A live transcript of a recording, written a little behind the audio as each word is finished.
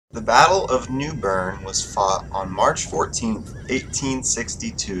The Battle of New Bern was fought on March 14,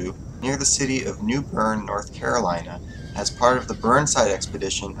 1862, near the city of New Bern, North Carolina, as part of the Burnside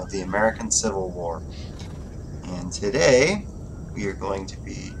expedition of the American Civil War. And today, we are going to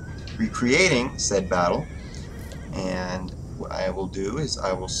be recreating said battle, and what I will do is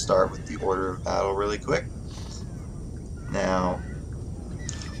I will start with the order of battle really quick. Now,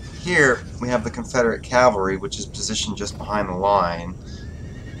 here we have the Confederate cavalry, which is positioned just behind the line.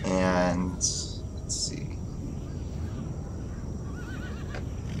 And let's see.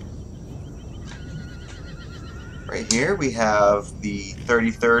 Right here we have the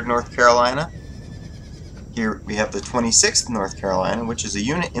 33rd North Carolina. Here we have the 26th North Carolina, which is a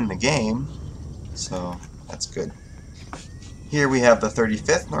unit in the game, so that's good. Here we have the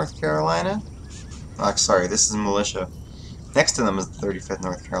 35th North Carolina. Oh, sorry, this is militia. Next to them is the 35th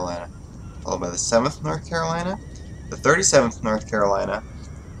North Carolina, followed by the 7th North Carolina, the 37th North Carolina,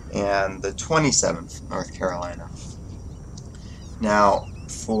 and the 27th North Carolina. Now,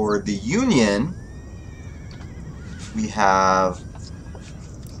 for the Union, we have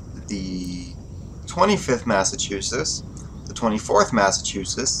the 25th Massachusetts, the 24th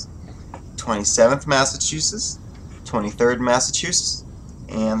Massachusetts, 27th Massachusetts, 23rd Massachusetts,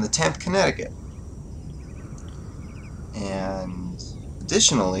 and the 10th Connecticut. And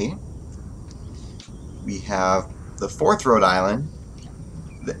additionally, we have the 4th Rhode Island,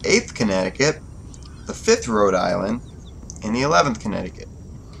 the 8th Connecticut, the 5th Rhode Island, and the 11th Connecticut.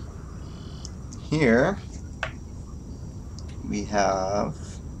 Here we have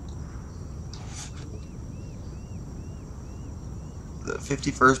the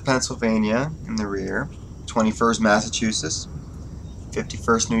 51st Pennsylvania in the rear, 21st Massachusetts,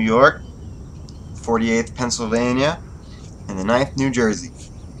 51st New York, 48th Pennsylvania, and the 9th New Jersey.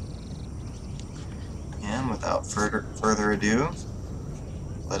 And without further ado,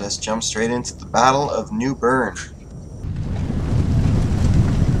 let us jump straight into the Battle of New Bern.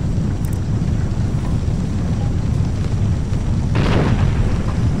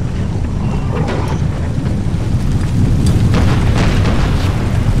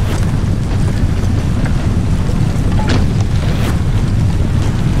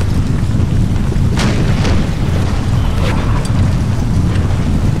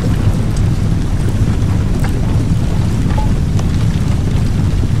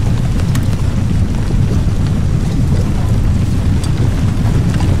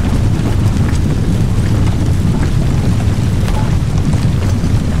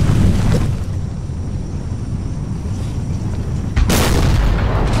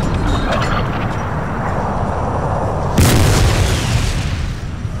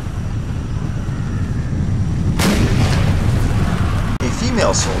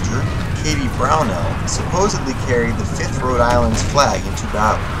 Female soldier, Katie Brownell, supposedly carried the 5th Rhode Island's flag into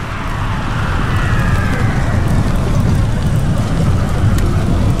battle.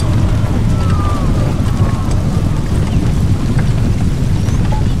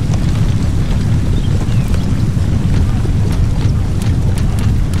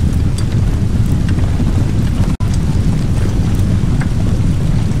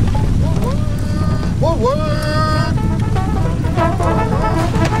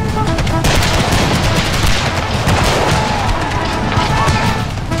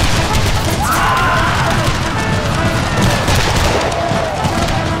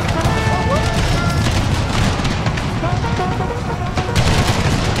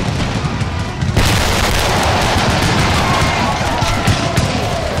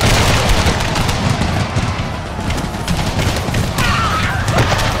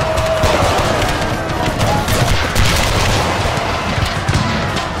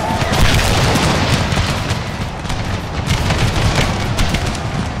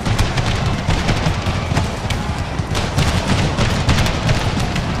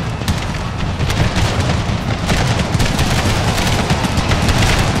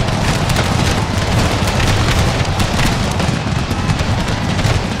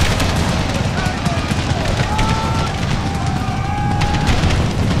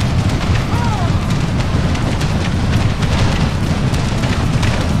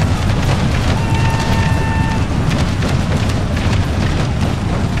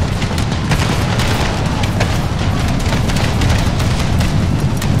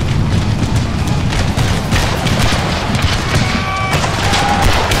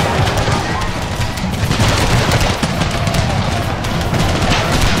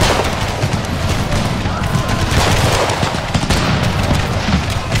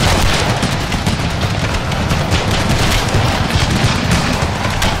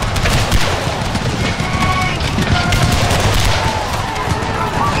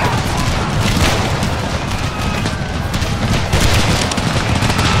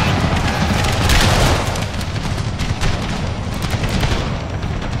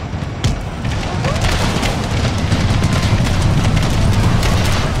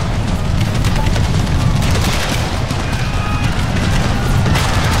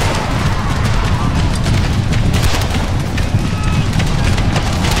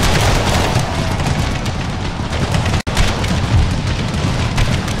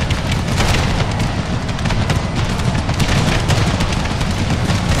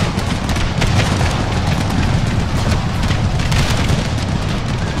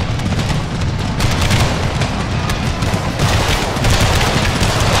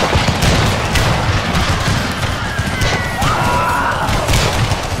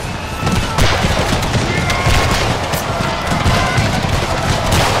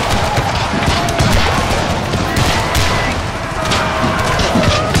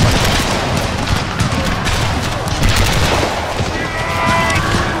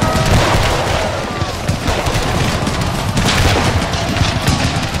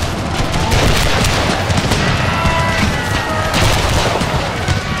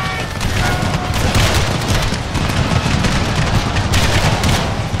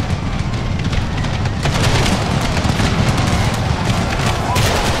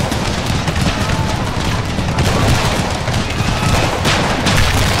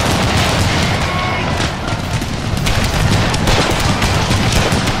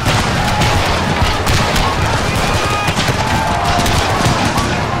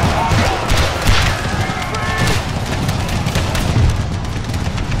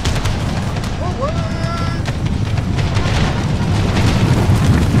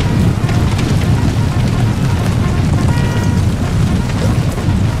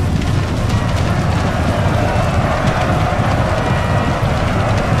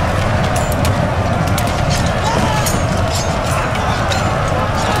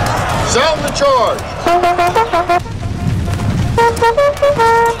 Sound the charge!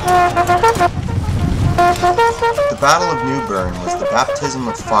 The Battle of New Bern was the baptism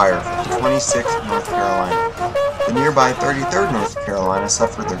of fire for the 26th North Carolina. The nearby 33rd North Carolina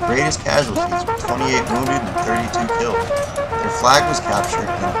suffered their greatest casualties with 28 wounded and 32 killed. Their flag was captured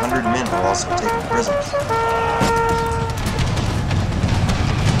and 100 men were also taken prisoners.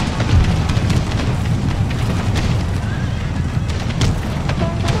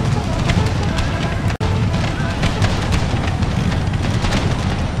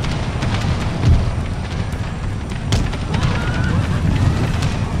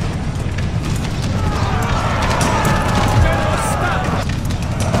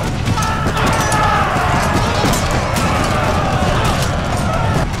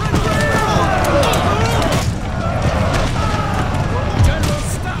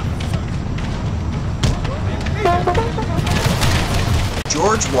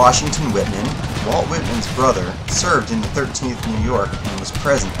 George Washington Whitman, Walt Whitman's brother, served in the 13th New York and was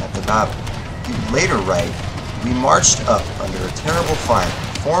present at the battle. He would later write, "We marched up under a terrible fire,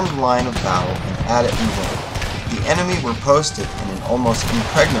 formed line of battle, and at it we went. The enemy were posted in an almost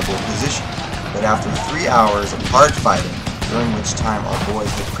impregnable position, but after 3 hours of hard fighting, during which time our boys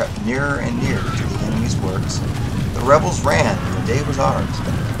had crept nearer and nearer to the enemy's works, the rebels ran and the day was ours.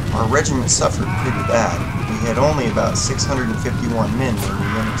 Our regiment suffered pretty bad. We had only about 651 men when we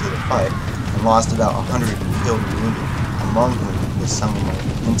went into the fight, and lost about 100 in killed and wounded, among whom was some of my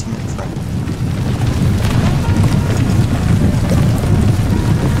intimate friends."